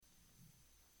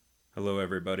Hello,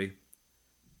 everybody. I'm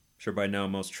sure by now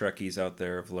most Trekkies out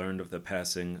there have learned of the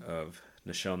passing of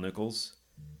Nichelle Nichols.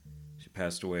 She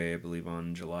passed away, I believe,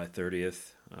 on July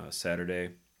 30th, Saturday,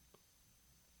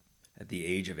 at the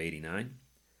age of 89.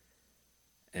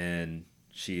 And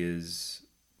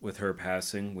with her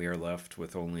passing, we are left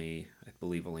with I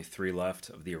believe, only three left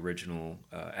of the original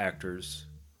actors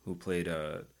who played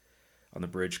on the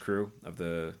bridge crew of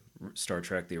the Star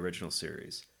Trek, the original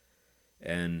series.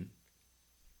 And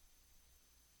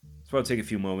so I'll take a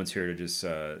few moments here to just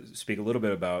speak a little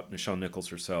bit about Nichelle Nichols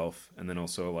herself, and then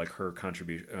also like her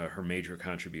major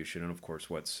contribution, and of course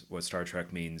what Star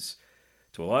Trek means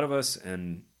to a lot of us,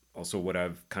 and also what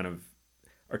I've kind of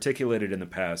articulated in the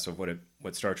past of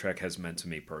what Star Trek has meant to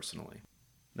me personally.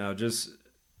 Now, just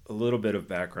a little bit of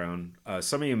background.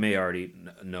 Some of you may already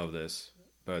know this,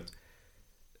 but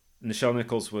Nichelle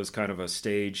Nichols was kind of a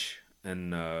stage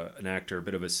and an actor, a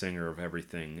bit of a singer of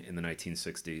everything in the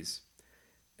 1960s,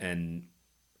 and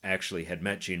actually had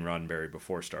met Gene Roddenberry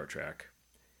before Star Trek,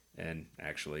 and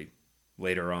actually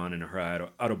later on in her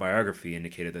autobiography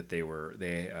indicated that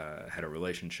they had a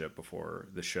relationship before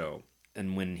the show.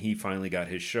 And when he finally got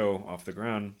his show off the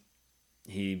ground,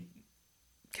 he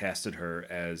casted her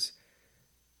as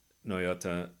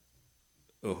Noyota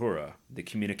Uhura, the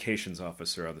communications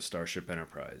officer on the Starship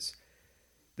Enterprise.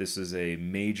 This is a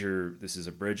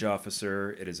bridge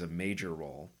officer. It is a major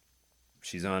role.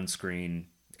 She's on screen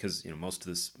because most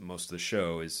of the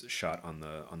show is shot on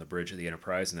the bridge of the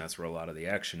Enterprise, and that's where a lot of the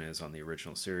action is on the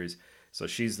original series. So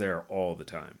she's there all the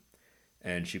time,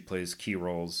 and she plays key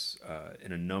roles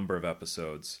in a number of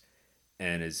episodes,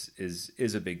 and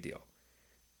is a big deal.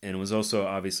 And it was also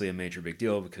obviously a major big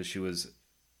deal because she was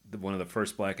one of the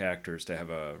first black actors to have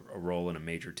a role in a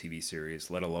major TV series,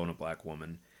 let alone a black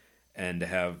woman, and to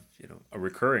have a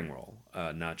recurring role,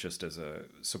 not just as a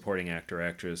supporting actor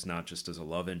actress, not just as a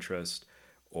love interest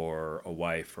or a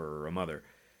wife or a mother.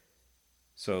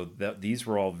 So these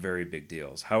were all very big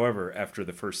deals. However, after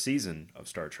the first season of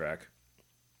Star Trek,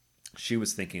 she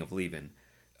was thinking of leaving.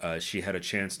 She had a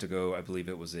chance to go. I believe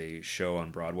it was a show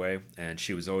on Broadway, and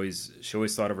she always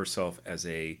thought of herself as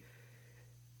a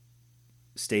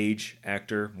stage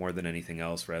actor more than anything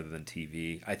else, rather than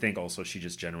TV. I think also she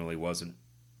just generally wasn't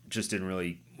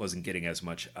getting as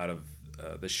much out of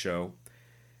the show,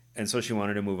 and so she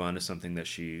wanted to move on to something that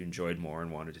she enjoyed more and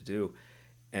wanted to do.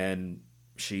 And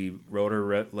she wrote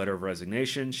her letter of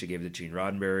resignation. She gave it to Gene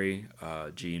Roddenberry.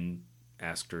 Gene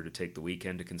asked her to take the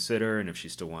weekend to consider, and if she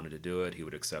still wanted to do it, he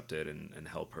would accept it and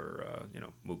help her,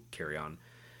 carry on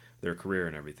their career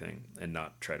and everything, and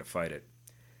not try to fight it.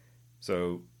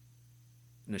 So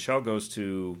Nichelle goes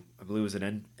to, I believe it was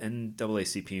an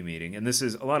NAACP meeting, and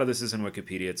a lot of this is in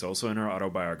Wikipedia. It's also in her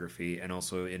autobiography and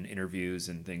also in interviews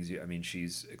and things. I mean,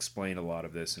 she's explained a lot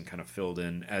of this and kind of filled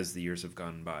in, as the years have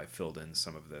gone by, filled in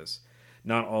some of this.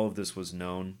 Not all of this was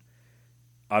known.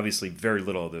 Obviously, very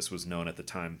little of this was known at the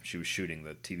time she was shooting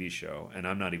the TV show, and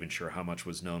I'm not even sure how much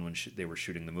was known when they were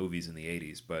shooting the movies in the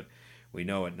 80s, but we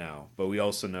know it now. But we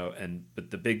also know,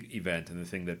 but the big event and the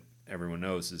thing that everyone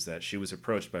knows is that she was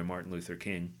approached by Martin Luther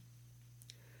King,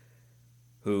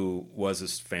 who was a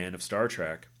fan of Star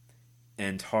Trek,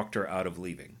 and talked her out of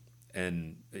leaving,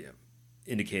 and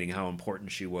indicating how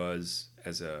important she was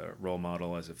as a role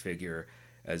model, as a figure,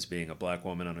 as being a black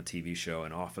woman on a TV show,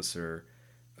 an officer,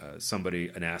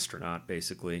 an astronaut,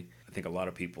 basically. I think a lot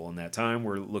of people in that time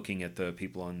were looking at the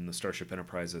people on the Starship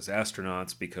Enterprise as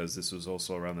astronauts, because this was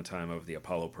also around the time of the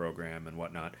Apollo program and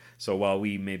whatnot. So while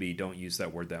we maybe don't use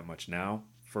that word that much now,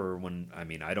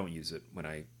 I don't use it when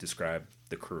I describe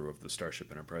the crew of the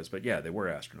Starship Enterprise, but yeah, they were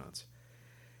astronauts.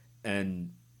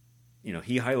 And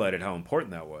he highlighted how important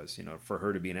that was, for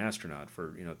her to be an astronaut,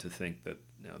 for to think that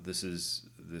this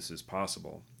is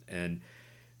possible. And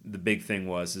the big thing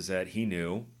is that he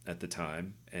knew at the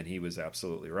time, and he was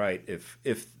absolutely right. If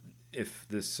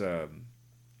this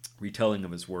retelling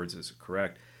of his words is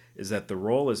correct, is that the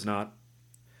role of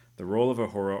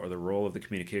Uhura, or the role of the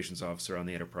communications officer on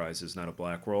the Enterprise, is not a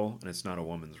black role, and it's not a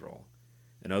woman's role.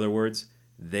 In other words,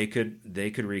 they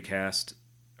could recast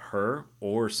her,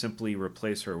 or simply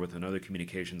replace her with another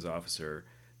communications officer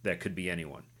that could be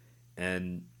anyone.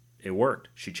 And it worked.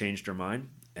 She changed her mind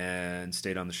and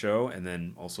stayed on the show, and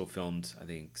then also filmed, I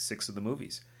think, 6 of the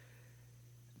movies.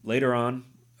 Later on,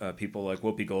 people like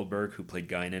Whoopi Goldberg, who played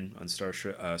Guinan on Star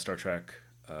Trek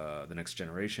The Next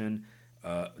Generation,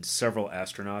 several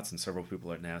astronauts and several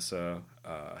people at NASA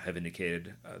have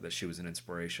indicated that she was an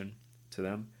inspiration to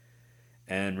them.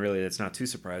 And really, that's not too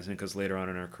surprising, because later on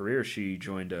in her career, she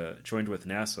joined with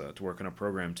NASA to work on a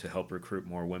program to help recruit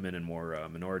more women and more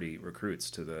minority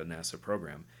recruits to the NASA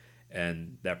program.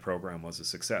 and that program was a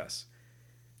success.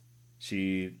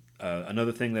 She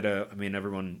another thing that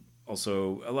everyone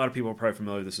also, a lot of people are probably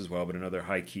familiar with this as well, but another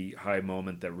high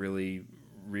moment that really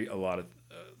a lot of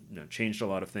changed a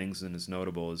lot of things and is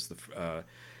notable is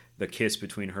the kiss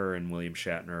between her and William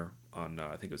Shatner on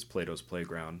I think it was Plato's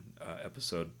Playground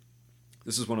episode.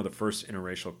 This is one of the first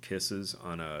interracial kisses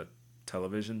on a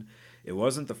television. It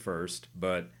wasn't the first,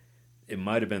 but it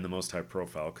might have been the most high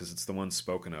profile because it's the one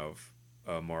spoken of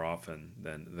more often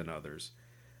than others.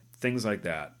 Things like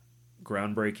that,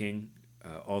 groundbreaking,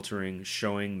 altering,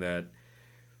 showing that,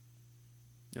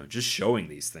 just showing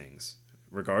these things,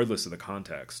 regardless of the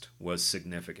context, was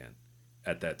significant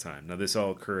at that time. Now, this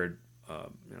all occurred,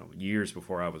 years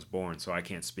before I was born, so I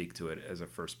can't speak to it as a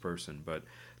first person. But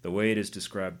the way it is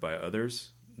described by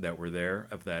others that were there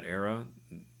of that era,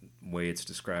 the way it's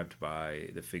described by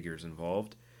the figures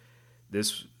involved,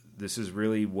 this is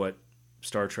really what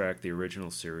Star Trek, the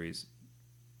original series,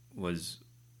 was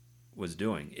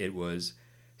doing. It was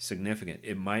significant.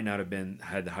 It might not have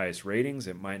had the highest ratings.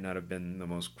 It might not have been the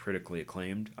most critically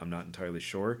acclaimed. I'm not entirely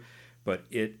sure, but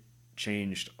it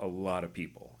changed a lot of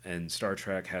people. And Star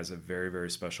Trek has a very, very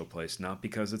special place, not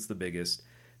because it's the biggest,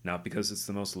 not because it's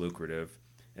the most lucrative,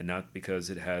 and not because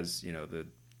it has the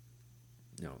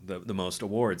most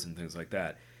awards and things like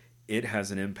that. It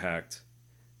has an impact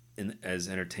as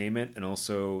entertainment and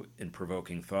also in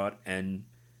provoking thought and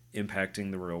impacting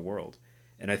the real world.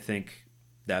 And I think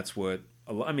that's what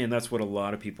a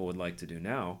lot of people would like to do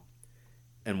now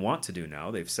and want to do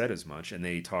now. They've said as much, and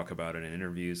they talk about it in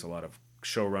interviews. A lot of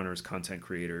showrunners, content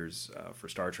creators for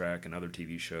Star Trek and other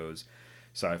TV shows,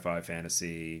 sci-fi,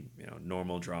 fantasy,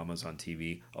 normal dramas on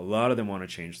TV. A lot of them want to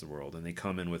change the world, and they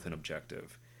come in with an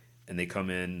objective, and they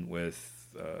come in with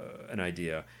an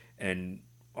idea, and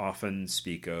often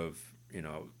speak of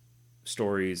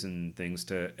stories and things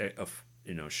to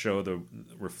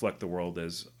reflect the world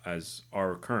as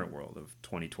our current world of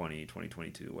 2020,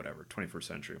 2022, whatever, 21st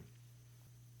century.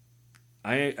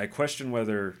 I question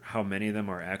whether how many of them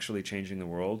are actually changing the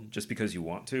world. Just because you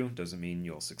want to doesn't mean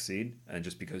you'll succeed, and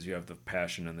just because you have the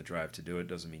passion and the drive to do it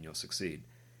doesn't mean you'll succeed.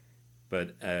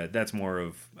 But that's more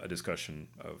of a discussion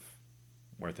of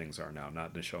where things are now,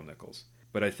 not Nichelle Nichols.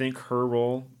 But I think her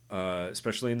role,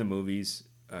 especially in the movies,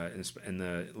 in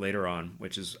the later on,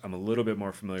 which is I'm a little bit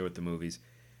more familiar with the movies,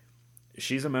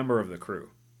 she's a member of the crew.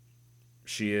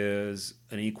 She is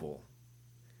an equal.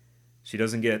 She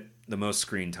doesn't get the most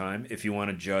screen time. If you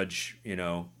want to judge,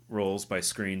 roles by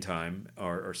screen time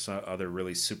or some other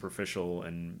really superficial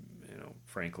and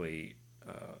frankly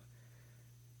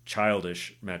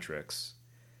childish metrics,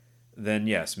 then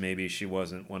yes, maybe she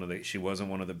wasn't one of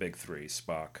the big three,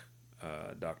 Spock,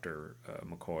 Dr.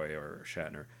 McCoy, or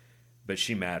Shatner, but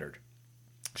she mattered.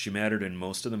 She mattered in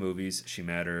most of the movies. She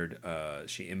mattered.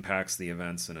 She impacts the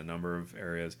events in a number of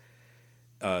areas.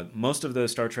 Most of the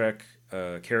Star Trek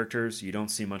characters, you don't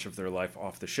see much of their life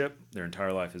off the ship. Their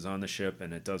entire life is on the ship,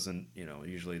 and it doesn't,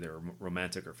 usually their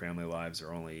romantic or family lives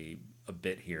are only a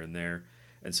bit here and there.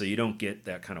 And so you don't get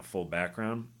that kind of full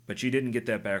background. But you didn't get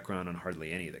that background on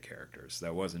hardly any of the characters.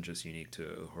 That wasn't just unique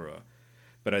to Uhura.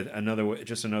 But another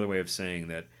way of saying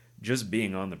that just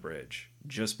being on the bridge,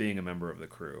 just being a member of the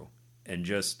crew, and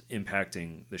just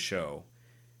impacting the show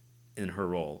in her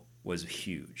role was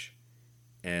huge.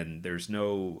 And there's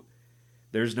no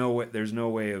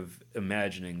way of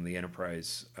imagining the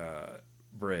Enterprise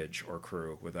bridge or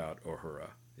crew without Uhura.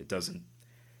 It doesn't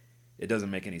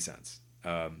make any sense.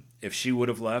 If she would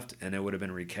have left and it would have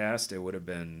been recast,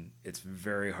 it's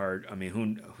very hard. I mean,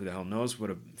 who the hell knows would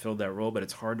have filled that role, but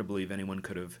it's hard to believe anyone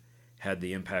could have had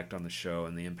the impact on the show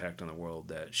and the impact on the world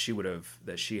that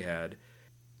she had.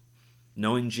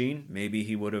 Knowing Gene, maybe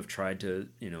he would have tried to,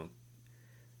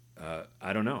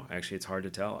 I don't know. Actually, it's hard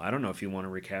to tell. I don't know if you want to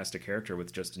recast a character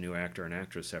with just a new actor and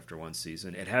actress after one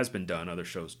season. It has been done. Other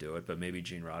shows do it, but maybe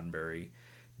Gene Roddenberry,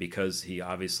 because he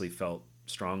obviously felt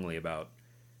strongly about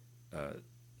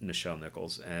Nichelle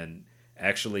Nichols, and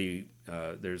actually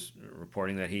there's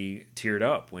reporting that he teared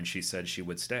up when she said she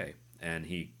would stay, and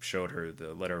he showed her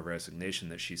the letter of resignation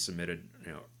that she submitted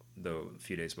a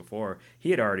few days before. He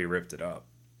had already ripped it up.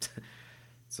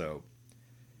 So,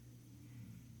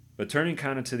 but turning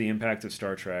kind of to the impact of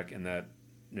Star Trek, and that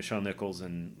Nichelle Nichols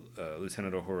and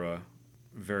Lieutenant Uhura,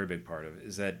 very big part of it,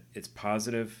 is that it's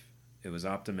positive, it was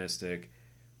optimistic,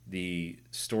 the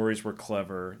stories were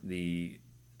clever, the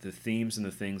themes and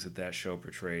the things that show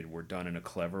portrayed were done in a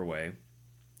clever way.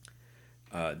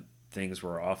 Things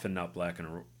were often not black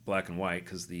and white,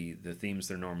 because the themes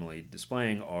they're normally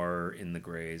displaying are in the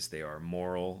grays. They are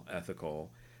moral,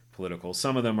 ethical, political.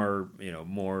 Some of them are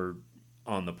more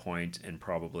on the point and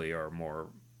probably are more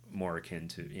more akin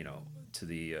to, to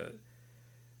the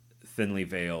thinly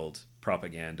veiled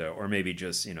propaganda, or maybe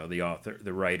just, the author,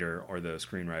 the writer, or the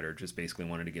screenwriter just basically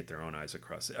wanted to get their own eyes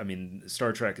across it. I mean,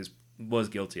 Star Trek was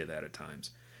guilty of that at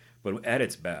times, but at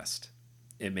its best,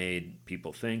 it made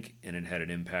people think, and it had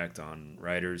an impact on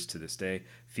writers to this day.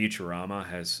 Futurama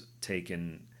has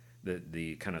taken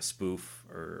the kind of spoof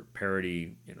or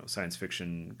parody, science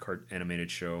fiction animated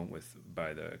show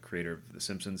by the creator of The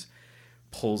Simpsons,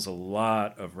 pulls a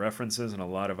lot of references and a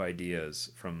lot of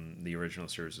ideas from the original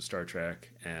series of Star Trek,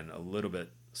 and a little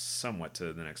bit somewhat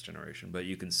to The Next Generation. But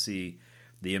you can see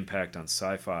the impact on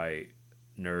sci-fi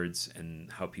nerds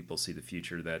and how people see the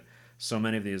future, that so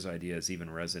many of these ideas even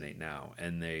resonate now,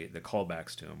 and the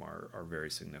callbacks to them are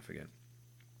very significant.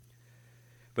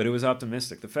 But it was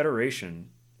optimistic. The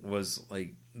Federation was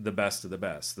like the best of the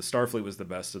best. The Starfleet was the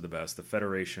best of the best. The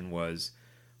Federation was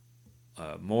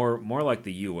more like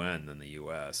the UN than the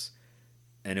US,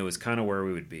 and it was kind of where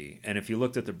we would be. And if you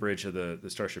looked at the bridge of the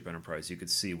Starship Enterprise, you could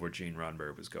see where Gene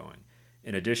Roddenberry was going.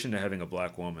 In addition to having a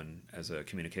black woman as a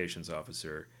communications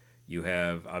officer, you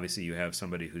have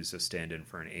somebody who's a stand-in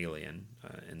for an alien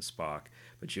in Spock,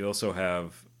 but you also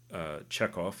have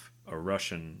Chekhov, a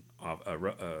Russian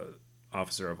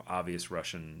officer of obvious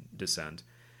Russian descent,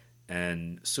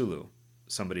 and Sulu,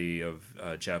 somebody of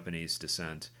Japanese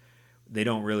descent. I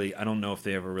don't know if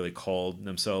they ever really called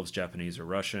themselves Japanese or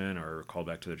Russian or called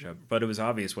back to their Japan, but it was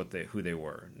obvious who they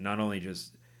were. Not only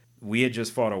we had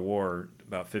just fought a war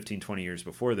about 15, 20 years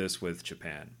before this with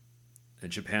Japan.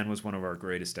 And Japan was one of our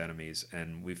greatest enemies,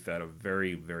 and we fought a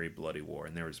very, very bloody war.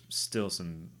 And there was still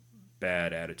some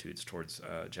bad attitudes towards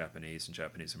Japanese and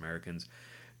Japanese Americans.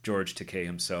 George Takei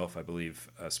himself, I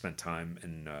believe, spent time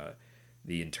in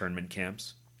the internment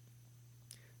camps.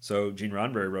 So Gene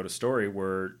Roddenberry wrote a story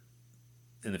where,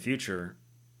 in the future,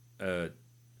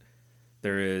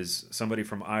 there is somebody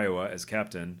from Iowa as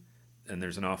captain, and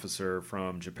there's an officer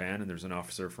from Japan, and there's an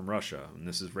officer from Russia, and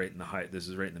this is right in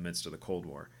the midst of the Cold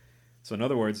War. So in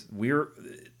other words, we're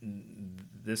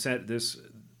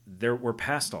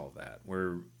past all that.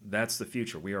 That's the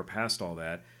future. We are past all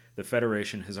that. The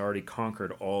Federation has already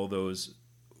conquered all those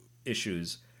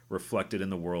issues reflected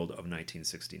in the world of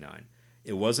 1969.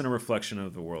 It wasn't a reflection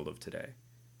of the world of today.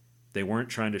 They weren't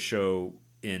trying to show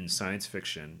in science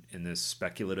fiction, in this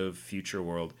speculative future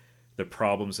world, the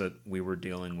problems that we were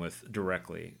dealing with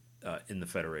directly in the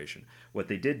Federation. What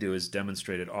they did do is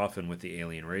demonstrate it often with the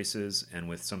alien races and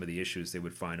with some of the issues they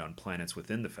would find on planets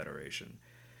within the Federation.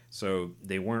 So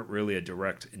they weren't really a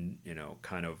direct,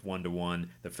 kind of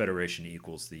one-to-one, the Federation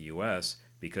equals the U.S.,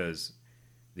 because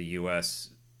the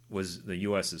U.S.'s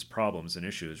problems and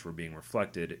issues were being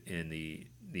reflected in the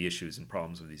issues and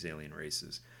problems of these alien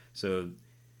races. So,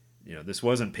 this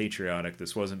wasn't patriotic.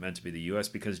 This wasn't meant to be the U.S.,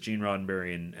 because Gene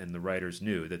Roddenberry and the writers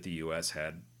knew that the U.S.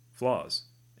 had flaws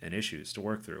and issues to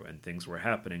work through, and things were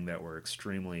happening that were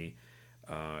extremely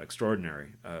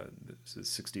extraordinary. The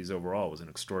 60s overall was an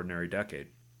extraordinary decade.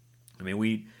 I mean,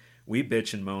 we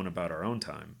bitch and moan about our own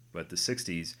time, but the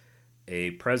 60s,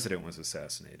 a president was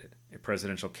assassinated. A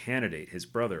presidential candidate, his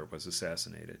brother, was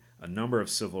assassinated. A number of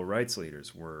civil rights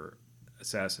leaders were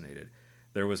assassinated.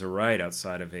 There was a riot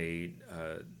outside of a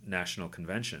national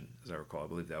convention, as I recall. I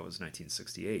believe that was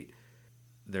 1968.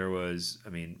 There was,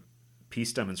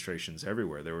 peace demonstrations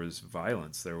everywhere. There was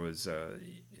violence. There was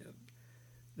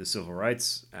the Civil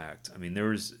Rights Act. And then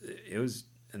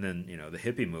the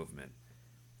hippie movement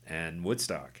and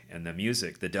Woodstock and the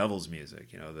music, the devil's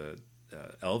music. The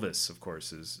Elvis, of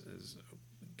course,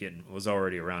 was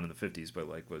already around in the 50s, but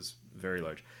was very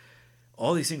large.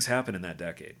 All these things happened in that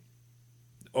decade.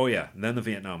 Oh yeah, and then the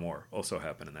Vietnam War also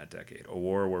happened in that decade. A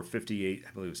war where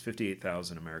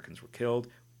 58,000 Americans were killed.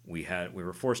 We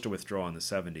were forced to withdraw in the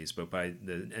 70s, but by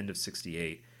the end of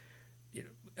 68,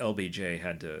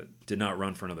 LBJ did not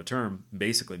run for another term,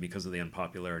 basically because of the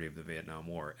unpopularity of the Vietnam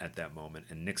War at that moment,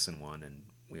 and Nixon won, and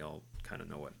we all kind of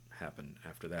know what happened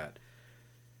after that.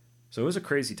 So it was a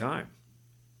crazy time,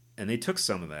 and they took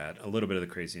some of that, a little bit of the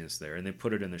craziness there, and they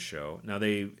put it in the show. Now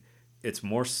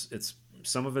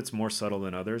some of it's more subtle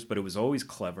than others, but it was always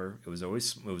clever. It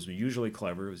was usually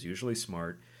clever. It was usually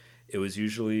smart. It was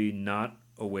usually not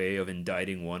a way of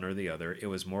indicting one or the other. It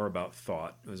was more about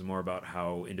thought. It was more about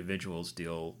how individuals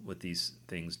deal with these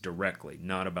things directly,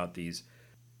 not about these.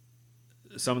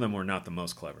 Some of them were not the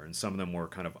most clever, and some of them were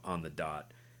kind of on the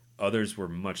dot. Others were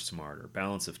much smarter.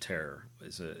 Balance of Terror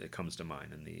it comes to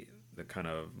mind, in the kind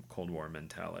of Cold War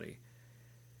mentality.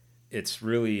 It's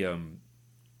really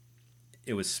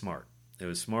it was smart. It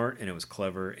was smart, and it was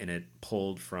clever, and it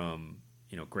pulled from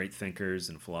great thinkers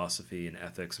in philosophy and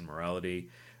ethics and morality.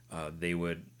 They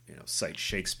would cite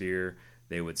Shakespeare.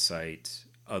 They would cite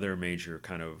other major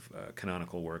kind of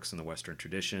canonical works in the Western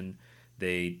tradition.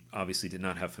 They obviously did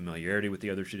not have familiarity with the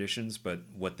other traditions, but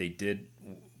what they did,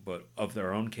 but of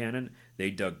their own canon,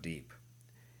 they dug deep.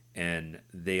 And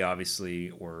they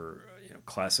obviously were,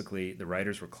 classically, the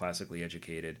writers were classically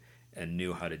educated and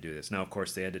knew how to do this. Now, of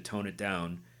course, they had to tone it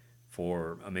down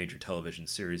for a major television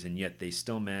series, and yet they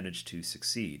still managed to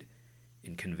succeed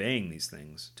in conveying these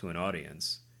things to an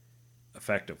audience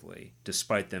effectively,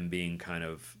 despite them being kind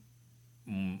of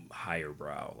higher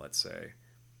brow, let's say.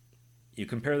 You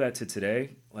compare that to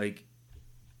today, like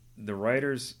the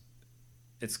writers,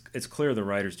 it's clear the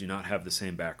writers do not have the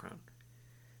same background.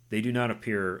 They do not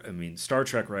appear, I mean, Star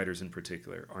Trek writers in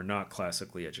particular are not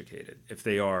classically educated. If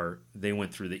they are, they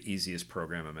went through the easiest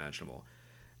program imaginable.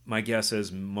 My guess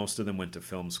is most of them went to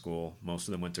film school, most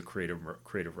of them went to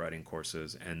creative writing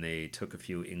courses, and they took a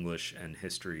few English and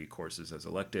history courses as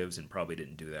electives and probably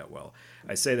didn't do that well.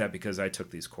 I say that because I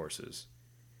took these courses,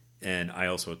 and I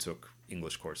also took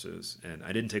English courses, and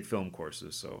I didn't take film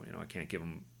courses, so I can't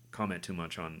comment too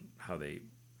much on how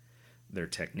their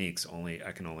techniques.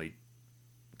 I can only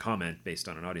comment based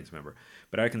on an audience member,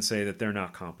 but I can say that they're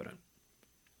not competent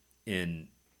in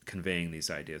conveying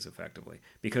these ideas effectively,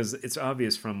 because it's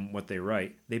obvious from what they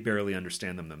write, they barely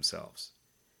understand them themselves,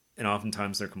 and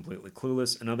oftentimes they're completely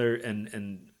clueless. And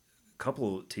a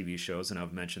couple TV shows, and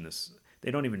I've mentioned this, they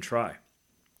don't even try.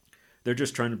 They're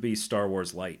just trying to be Star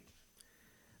Wars light,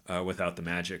 without the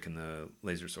magic and the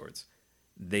laser swords.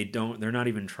 They're not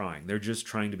even trying. They're just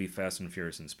trying to be Fast and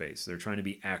Furious in space. They're trying to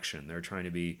be action. They're trying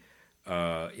to be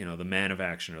the man of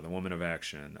action or the woman of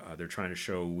action. They're trying to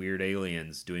show weird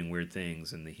aliens doing weird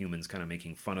things and the humans kind of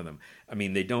making fun of them. I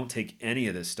mean, they don't take any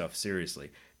of this stuff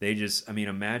seriously. They just,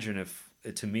 imagine if,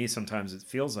 to me, sometimes it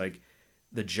feels like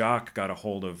the jock got a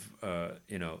hold of,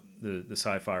 the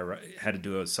sci-fi, had to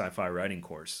do a sci-fi writing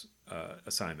course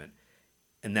assignment.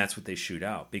 And that's what they shoot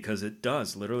out, because it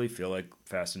does literally feel like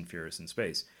Fast and Furious in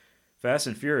space. Fast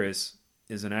and Furious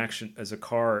is a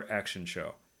car action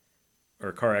show,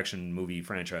 or car action movie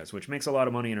franchise, which makes a lot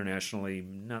of money internationally,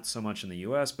 not so much in the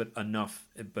US, but enough,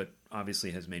 but obviously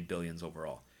has made billions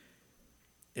overall.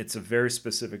 It's a very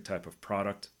specific type of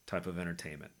product, type of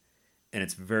entertainment. And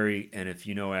and if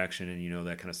you know action and you know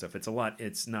that kind of stuff,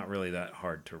 it's not really that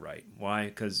hard to write. Why?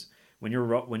 Because when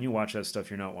you watch that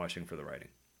stuff, you're not watching for the writing.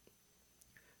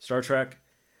 Star Trek,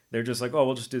 they're just like, oh,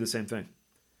 we'll just do the same thing.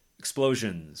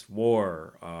 Explosions,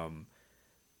 war,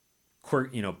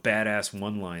 badass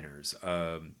one-liners,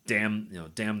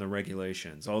 damn the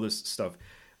regulations, all this stuff,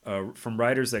 from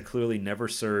writers that clearly never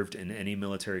served in any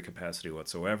military capacity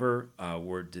whatsoever,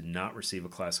 did not receive a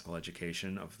classical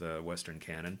education of the Western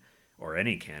canon, or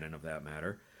any canon of that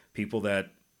matter. People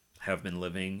that have been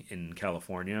living in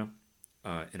California,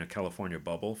 in a California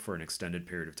bubble for an extended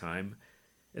period of time.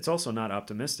 It's also not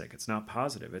optimistic. It's not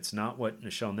positive. It's not what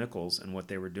Nichelle Nichols and what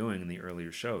they were doing in the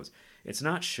earlier shows. It's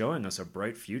not showing us a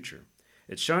bright future.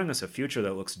 It's showing us a future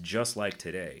that looks just like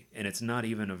today. And it's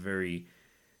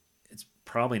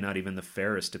probably not even the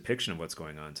fairest depiction of what's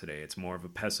going on today. It's more of a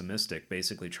pessimistic,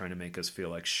 basically trying to make us feel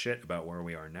like shit about where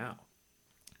we are now.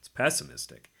 It's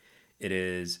pessimistic. It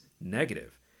is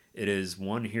negative. It is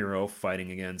one hero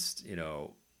fighting against,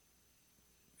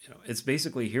 it's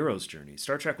basically a hero's journey.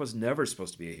 Star Trek was never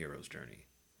supposed to be a hero's journey.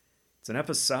 It's an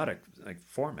episodic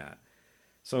format.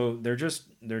 So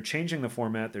they're changing the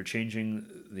format. They're changing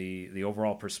the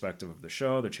overall perspective of the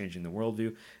show. They're changing the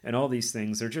worldview and all these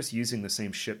things. They're just using the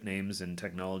same ship names and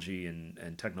technology and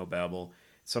technobabble,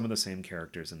 some of the same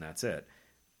characters, and that's it.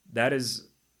 That is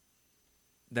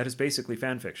basically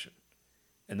fan fiction,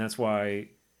 and that's why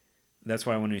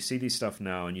when you see these stuff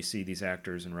now and you see these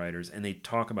actors and writers and they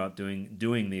talk about doing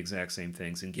the exact same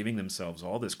things and giving themselves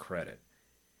all this credit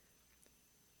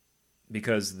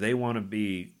because they want to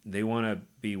be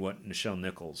what Nichelle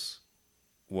Nichols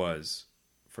was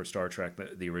for Star Trek,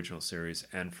 the original series,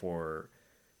 and for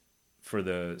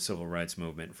the civil rights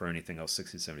movement, for anything else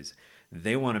 60s, 70s.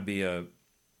 They want to be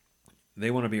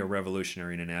a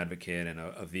revolutionary and an advocate and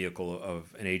a vehicle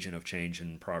of an agent of change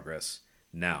and progress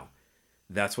now.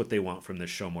 That's what they want from this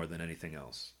show more than anything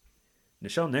else.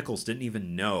 Nichelle Nichols didn't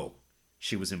even know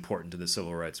she was important to the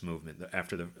civil rights movement.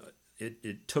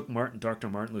 It took Dr.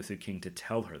 Martin Luther King to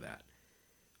tell her that.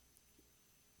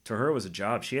 To her, it was a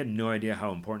job. She had no idea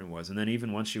how important it was. And then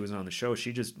even once she was on the show,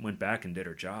 she just went back and did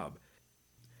her job.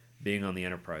 Being on the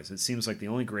Enterprise. It seems like the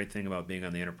only great thing about being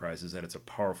on the Enterprise is that it's a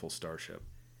powerful starship.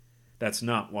 That's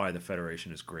not why the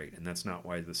Federation is great, and that's not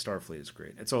why the Starfleet is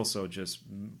great. It's also just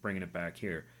bringing it back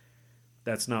here.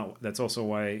 That's also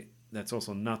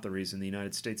not the reason the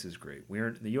United States is great.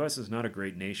 The U.S. is not a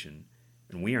great nation.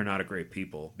 and we are not a great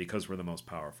people because we're the most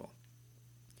powerful.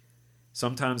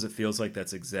 Sometimes it feels like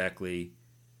that's exactly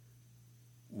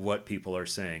what people are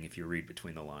saying if you read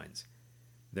between the lines.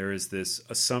 There is this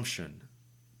assumption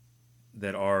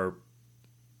that our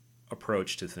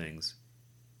approach to things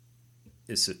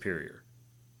is superior.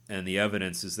 And the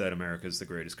evidence is that America is the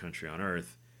greatest country on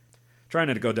earth. Trying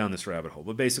not to go down this rabbit hole,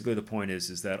 but basically the point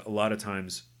is that a lot of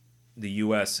times the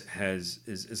U.S.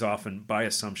 is often, by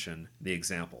assumption, the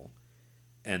example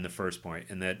and the first point,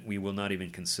 and that we will not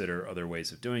even consider other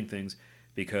ways of doing things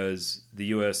because the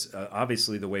U.S.,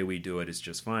 obviously the way we do it is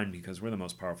just fine because we're the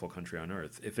most powerful country on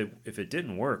earth. If it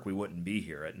didn't work, we wouldn't be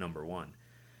here at number one.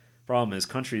 Problem is,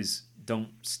 countries don't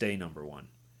stay number one.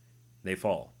 They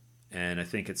fall. And I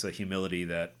think it's a humility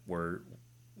that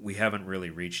we haven't really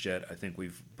reached yet. I think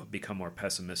we've become more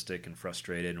pessimistic and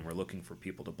frustrated, and we're looking for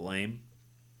people to blame.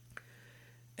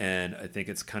 And I think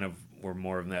it's we're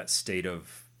more of that state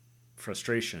of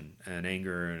frustration and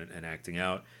anger and acting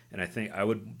out. And I think I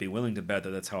would be willing to bet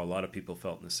that that's how a lot of people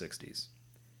felt in the 60s.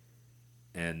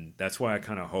 And that's why I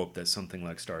kind of hope that something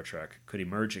like Star Trek could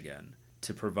emerge again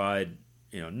to provide,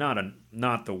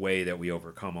 not the way that we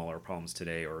overcome all our problems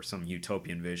today or some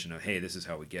utopian vision of, hey, this is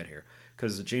how we get here.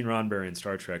 Because Gene Roddenberry in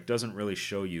Star Trek doesn't really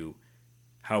show you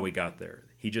how we got there.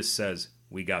 He just says,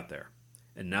 we got there.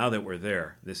 And now that we're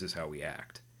there, this is how we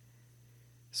act.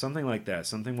 Something like that,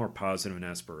 something more positive and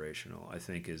aspirational, I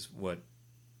think is what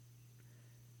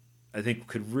I think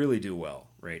could really do well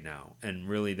right now. And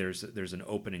really there's an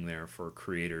opening there for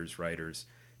creators, writers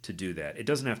to do that. It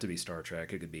doesn't have to be Star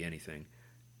Trek, it could be anything.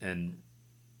 And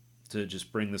to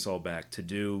just bring this all back, to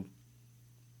do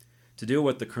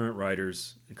what the current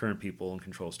writers and current people in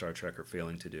control of Star Trek are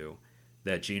failing to do,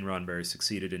 that Gene Roddenberry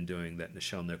succeeded in doing, that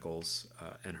Nichelle Nichols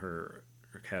and her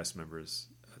cast members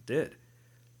did.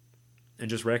 And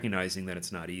just recognizing that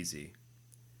it's not easy.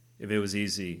 If it was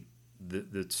easy,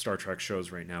 the Star Trek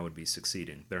shows right now would be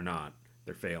succeeding. They're not.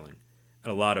 They're failing.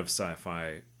 And a lot of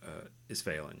sci-fi is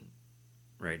failing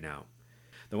right now.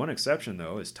 The one exception,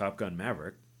 though, is Top Gun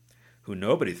Maverick, who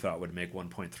nobody thought would make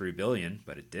 $1.3 billion,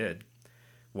 but it did.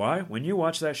 Why? When you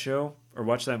watch that show or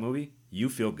watch that movie, you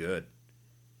feel good.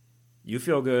 You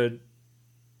feel good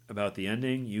about the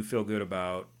ending. You feel good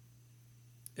about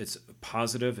it's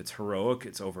positive, it's heroic,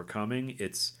 it's overcoming.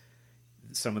 It's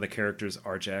some of the characters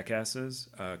are jackasses.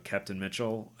 Captain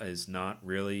Mitchell is a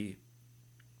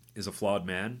flawed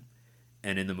man,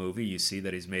 and in the movie you see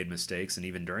that he's made mistakes, and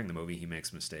even during the movie he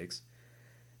makes mistakes.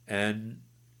 And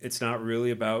it's not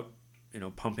really about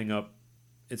pumping up.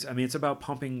 It's about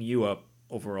pumping you up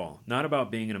overall, not about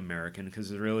being an American, because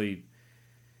they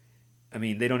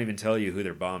don't even tell you who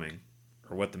they're bombing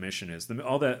or what the mission is.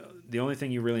 The only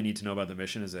thing you really need to know about the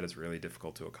mission is that it's really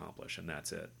difficult to accomplish, and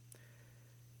that's it.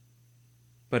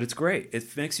 But it's great.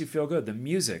 It makes you feel good. The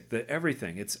music,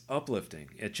 everything, it's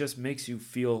uplifting. It just makes you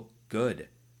feel good.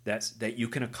 That you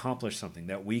can accomplish something,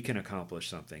 that we can accomplish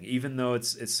something, even though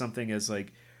it's something as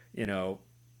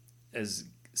as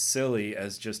silly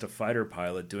as just a fighter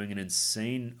pilot doing an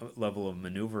insane level of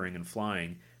maneuvering and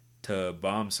flying to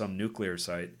bomb some nuclear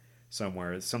site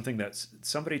somewhere. Something that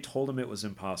somebody told him it was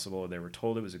impossible, or they were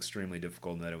told it was extremely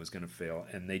difficult and that it was going to fail,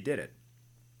 and they did it.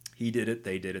 He did it,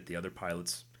 they did it, the other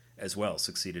pilots as well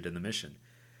succeeded in the mission.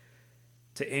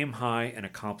 To aim high and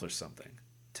accomplish something,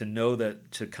 to know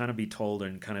that, to kind of be told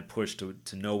and kind of pushed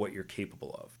to know what you're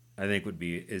capable of, I think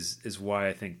is why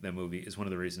I think that movie is one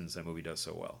of the reasons that movie does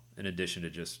so well. In addition to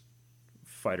just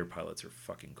fighter pilots are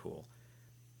fucking cool.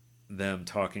 Them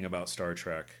talking about Star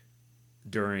Trek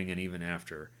during and even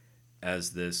after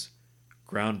as this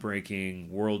groundbreaking,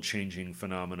 world-changing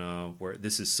phenomena where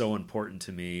this is so important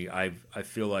to me. I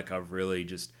feel like I've really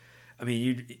just...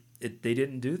 they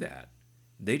didn't do that.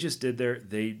 They just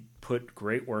they put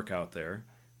great work out there.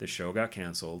 The show got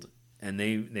canceled, and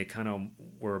they kind of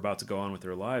were about to go on with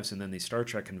their lives, and then the Star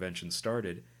Trek convention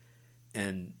started,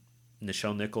 and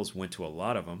Nichelle Nichols went to a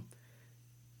lot of them,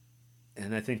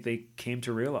 and I think they came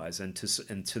to realize, and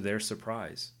to their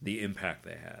surprise, the impact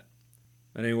they had.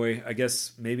 But anyway, I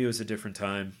guess maybe it was a different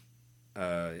time.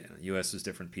 U.S. was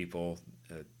different people.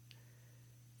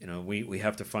 We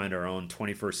have to find our own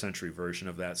 21st century version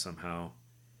of that somehow.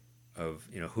 Of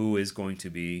who is going to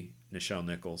be Nichelle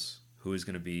Nichols, who is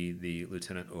going to be the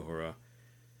Lieutenant Uhura.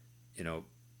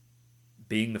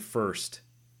 Being the first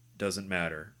doesn't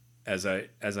matter. As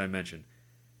I mentioned,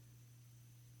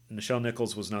 Nichelle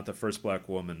Nichols was not the first black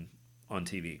woman on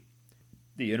TV.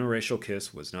 The interracial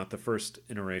kiss was not the first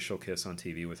interracial kiss on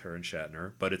TV with her and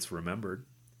Shatner, but it's remembered.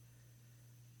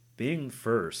 Being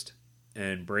first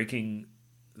and breaking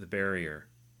the barrier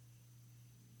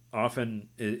often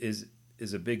is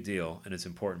is a big deal and it's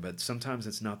important, but sometimes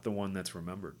it's not the one that's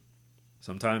remembered.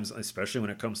 Sometimes, especially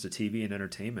when it comes to TV and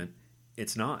entertainment,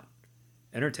 it's not.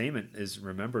 Entertainment is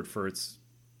remembered for its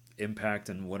impact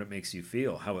and what it makes you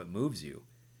feel, how it moves you,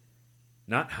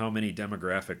 not how many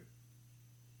demographic,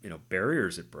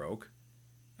 barriers it broke.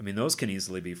 I mean, those can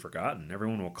easily be forgotten.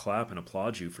 Everyone will clap and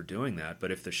applaud you for doing that,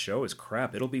 but if the show is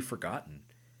crap, it'll be forgotten.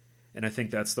 And I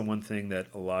think that's the one thing that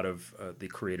a lot of the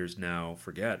creators now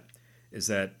forget, is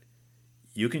that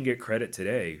you can get credit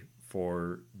today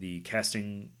for the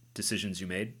casting decisions you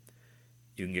made.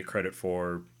 You can get credit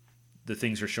for the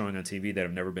things you're showing on TV that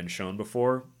have never been shown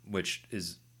before, which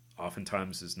is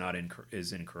oftentimes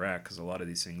is incorrect, because a lot of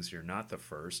these things, you're not the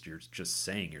first. You're just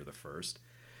saying you're the first.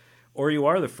 Or you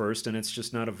are the first, and it's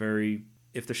just not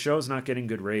if the show's not getting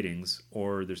good ratings,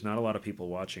 or there's not a lot of people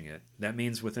watching it, that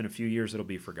means within a few years it'll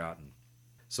be forgotten.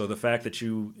 So the fact that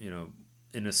you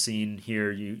in a scene here,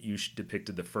 you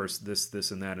depicted the first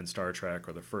this, and that in Star Trek,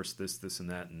 or the first this, and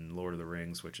that in Lord of the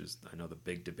Rings, which is, I know, the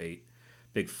big debate,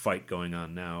 big fight going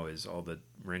on now is all the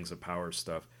Rings of Power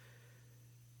stuff.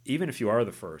 Even if you are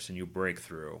the first and you break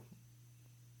through,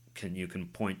 you can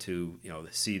point to,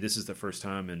 see, this is the first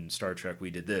time in Star Trek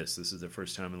we did this. This is the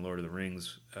first time in Lord of the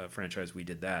Rings franchise we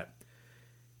did that.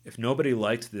 If nobody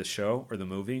liked this show or the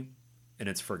movie and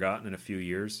it's forgotten in a few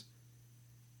years,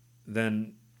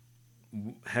 then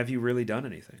have you really done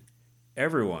anything?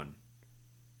 Everyone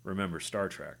remembers Star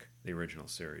Trek, the original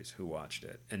series, who watched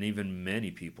it. And even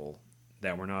many people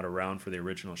that were not around for the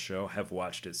original show have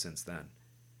watched it since then.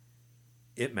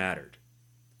 It mattered.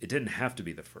 It didn't have to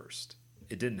be the first.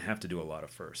 It didn't have to do a lot of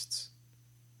firsts,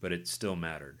 but it still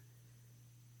mattered.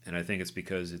 And I think it's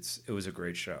because it was a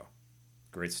great show.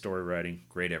 Great story writing,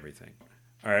 great everything.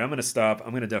 All right, I'm going to stop.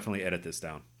 I'm going to definitely edit this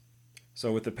down.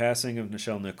 So with the passing of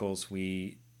Nichelle Nichols,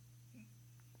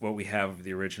 what we have of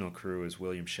the original crew is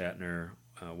William Shatner,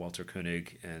 Walter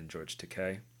Koenig, and George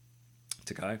Takei.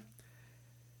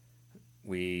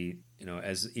 We,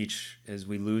 as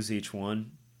we lose each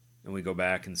one, and we go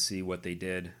back and see what they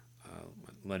did,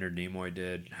 what Leonard Nimoy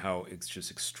did, how it's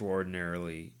just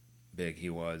extraordinarily big he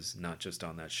was, not just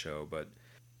on that show, but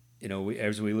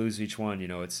as we lose each one,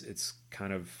 it's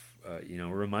kind of a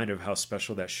reminder of how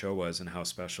special that show was and how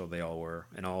special they all were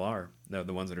and all are,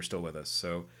 the ones that are still with us.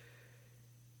 So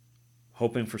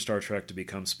hoping for Star Trek to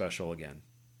become special again.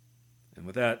 And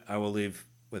with that, I will leave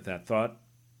with that thought.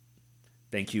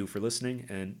 Thank you for listening,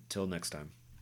 and till next time.